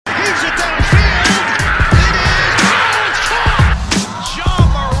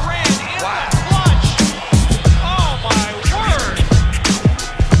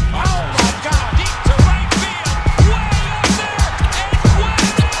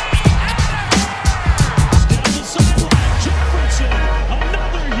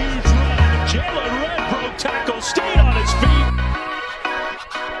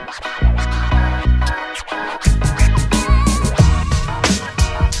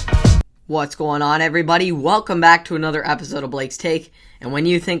What's going on, everybody? Welcome back to another episode of Blake's Take. And when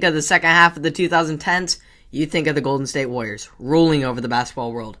you think of the second half of the 2010s, you think of the Golden State Warriors ruling over the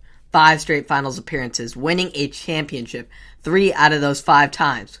basketball world. 5 straight finals appearances, winning a championship 3 out of those 5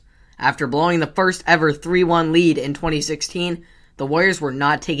 times. After blowing the first ever 3-1 lead in 2016, the Warriors were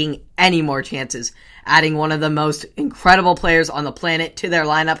not taking any more chances, adding one of the most incredible players on the planet to their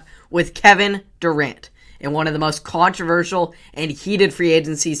lineup with Kevin Durant, in one of the most controversial and heated free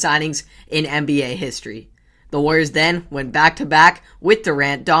agency signings in NBA history. The Warriors then went back-to-back with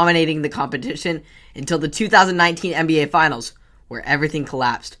Durant dominating the competition until the 2019 NBA Finals, where everything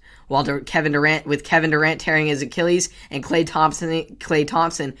collapsed, while Kevin Durant tearing his Achilles and Klay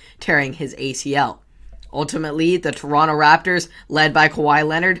Thompson tearing his ACL. Ultimately, the Toronto Raptors, led by Kawhi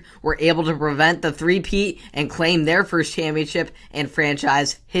Leonard, were able to prevent the three-peat and claim their first championship in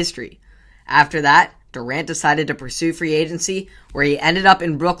franchise history. After that, Durant decided to pursue free agency, where he ended up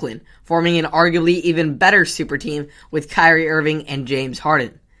in Brooklyn, forming an arguably even better super team with Kyrie Irving and James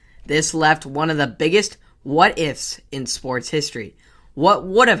Harden. This left one of the biggest what-ifs in sports history. What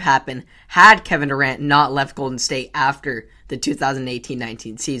would have happened had Kevin Durant not left Golden State after the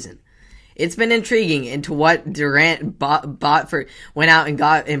 2018-19 season? It's been intriguing into what Durant went out and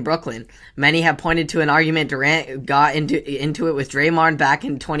got in Brooklyn. Many have pointed to an argument Durant got into it with Draymond back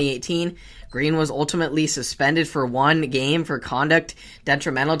in 2018. Green was ultimately suspended for 1 game for conduct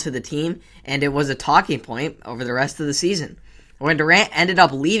detrimental to the team, and it was a talking point over the rest of the season. When Durant ended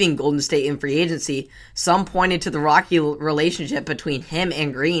up leaving Golden State in free agency, some pointed to the rocky relationship between him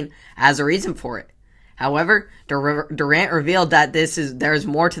and Green as a reason for it. However, Durant revealed that there's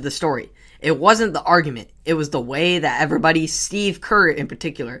more to the story. It wasn't the argument. It was the way that everybody, Steve Kerr in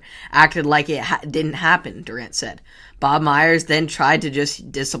particular, acted like it didn't happen, Durant said. Bob Myers then tried to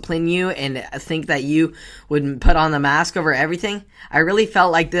just discipline you and think that you would put on the mask over everything. I really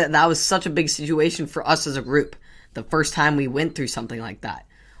felt like that was such a big situation for us as a group. The first time we went through something like that.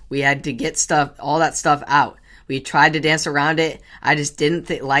 We had to get all that stuff out. We tried to dance around it. I just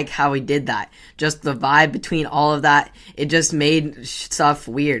didn't like how we did that. Just the vibe between all of that, it just made stuff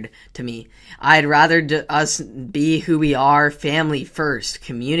weird to me. I'd rather us be who we are, family first.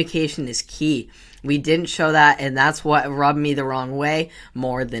 Communication is key. We didn't show that, and that's what rubbed me the wrong way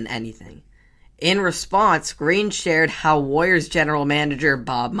more than anything. In response, Green shared how Warriors general manager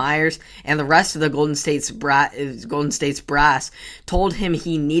Bob Myers and the rest of the Golden State's brass told him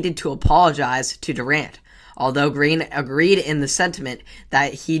he needed to apologize to Durant. Although Green agreed in the sentiment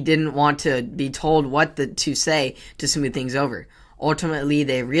that he didn't want to be told what to say to smooth things over. Ultimately,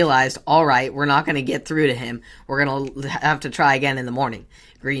 they realized, all right, we're not going to get through to him. We're going to have to try again in the morning,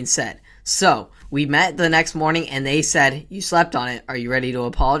 Green said. So, we met the next morning and they said, you slept on it. Are you ready to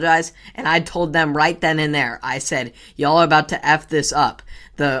apologize? And I told them right then and there. I said, y'all are about to F this up.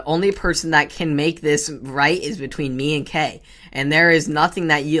 The only person that can make this right is between me and Kay. And there is nothing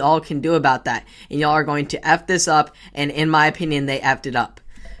that y'all can do about that. And y'all are going to F this up. And in my opinion, they F'd it up.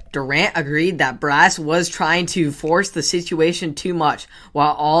 Durant agreed that Brass was trying to force the situation too much,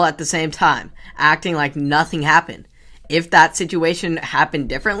 while all at the same time acting like nothing happened. If that situation happened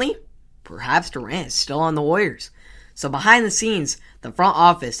differently, perhaps Durant is still on the Warriors. So behind the scenes, the front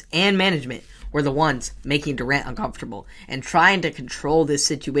office and management were the ones making Durant uncomfortable and trying to control this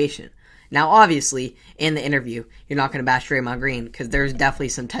situation. Now, obviously, in the interview, you're not going to bash Draymond Green because there's definitely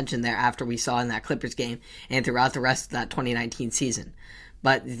some tension there after we saw in that Clippers game and throughout the rest of that 2019 season.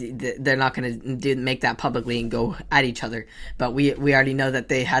 But they're not going to make that publicly and go at each other. But we already know that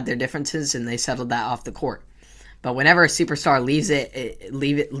they had their differences and they settled that off the court. But whenever a superstar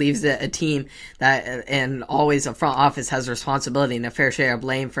leaves a team, that and always a front office has a responsibility and a fair share of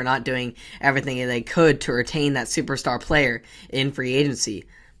blame for not doing everything they could to retain that superstar player in free agency.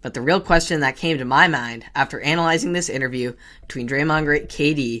 But the real question that came to my mind after analyzing this interview between Draymond and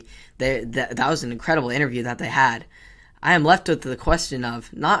KD, that was an incredible interview that they had. I am left with the question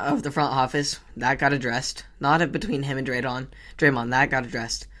of, not of the front office, that got addressed, not between him and Draymond, that got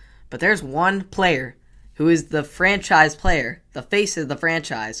addressed. But there's one player who is the franchise player, the face of the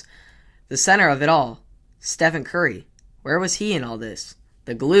franchise, the center of it all, Stephen Curry. Where was he in all this?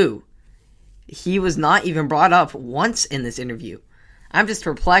 The glue. He was not even brought up once in this interview. I'm just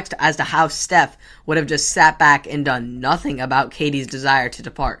perplexed as to how Steph would have just sat back and done nothing about KD's desire to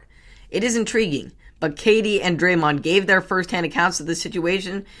depart. It is intriguing, but KD and Draymond gave their first-hand accounts of the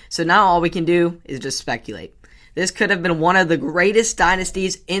situation, so now all we can do is just speculate. This could have been one of the greatest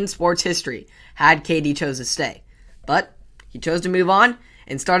dynasties in sports history had KD chose to stay. But he chose to move on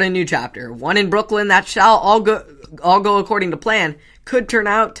and start a new chapter, one in Brooklyn that shall all go according to plan, could turn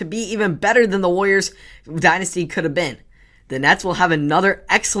out to be even better than the Warriors dynasty could have been. the Nets will have another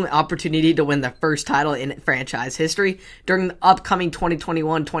excellent opportunity to win their first title in franchise history during the upcoming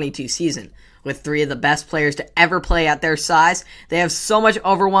 2021-22 season. With three of the best players to ever play at their size, they have so much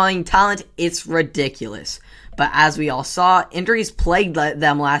overwhelming talent, it's ridiculous. But as we all saw, injuries plagued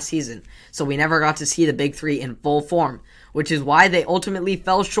them last season, so we never got to see the big three in full form, which is why they ultimately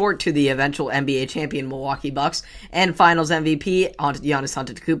fell short to the eventual NBA champion Milwaukee Bucks and Finals MVP Giannis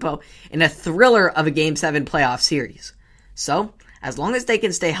Antetokounmpo in a thriller of a Game 7 playoff series. So, as long as they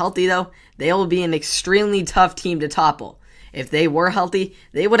can stay healthy though, they will be an extremely tough team to topple. If they were healthy,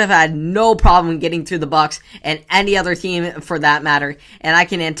 they would have had no problem getting through the Bucks and any other team for that matter, and I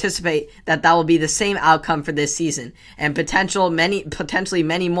can anticipate that will be the same outcome for this season, and potentially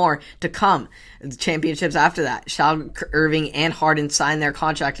many more to come. The championships after that. Shaq, Irving, and Harden signed their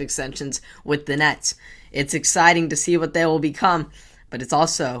contract extensions with the Nets. It's exciting to see what they will become, but it's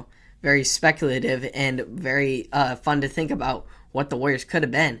also very speculative and very fun to think about what the Warriors could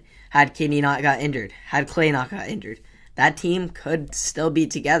have been had KD not got injured, had Klay not got injured. That team could still be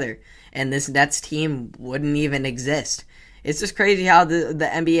together, and this Nets team wouldn't even exist. It's just crazy how the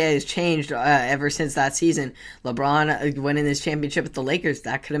NBA has changed ever since that season. LeBron winning this championship with the Lakers,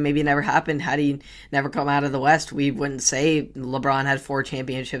 that could have maybe never happened had he never come out of the West. We wouldn't say LeBron had 4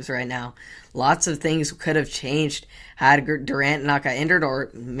 championships right now. Lots of things could have changed had Durant not got injured,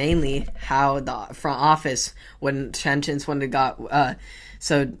 or mainly how the front office, when tensions wouldn't have got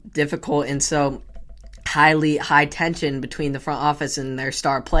so difficult and so high tension between the front office and their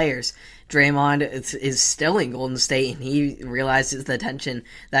star players. Draymond is still in Golden State, and he realizes the tension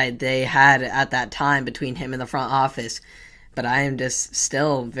that they had at that time between him and the front office. But I am just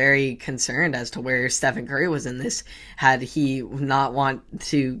still very concerned as to where Stephen Curry was in this. Had he not want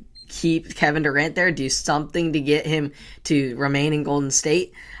to keep Kevin Durant there, do something to get him to remain in Golden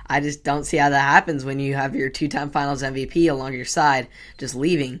State, I just don't see how that happens when you have your 2-time Finals MVP along your side just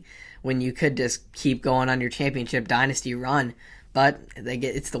leaving, when you could just keep going on your championship dynasty run. But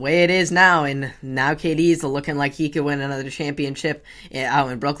it's the way it is now, and now KD is looking like he could win another championship out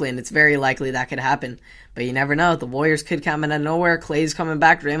in Brooklyn. It's very likely that could happen, but you never know. The Warriors could come out of nowhere. Klay's coming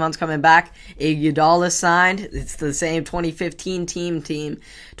back. Draymond's coming back. Iguodala signed. It's the same 2015 team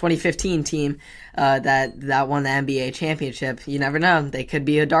that won the NBA championship. You never know. They could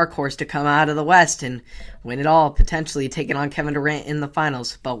be a dark horse to come out of the West and win it all, potentially taking on Kevin Durant in the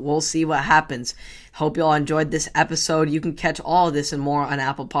finals. But we'll see what happens. Hope you all enjoyed this episode. You can catch all of this and more on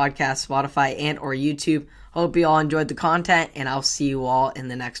Apple Podcasts, Spotify, and or YouTube. Hope you all enjoyed the content, and I'll see you all in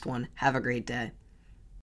the next one. Have a great day.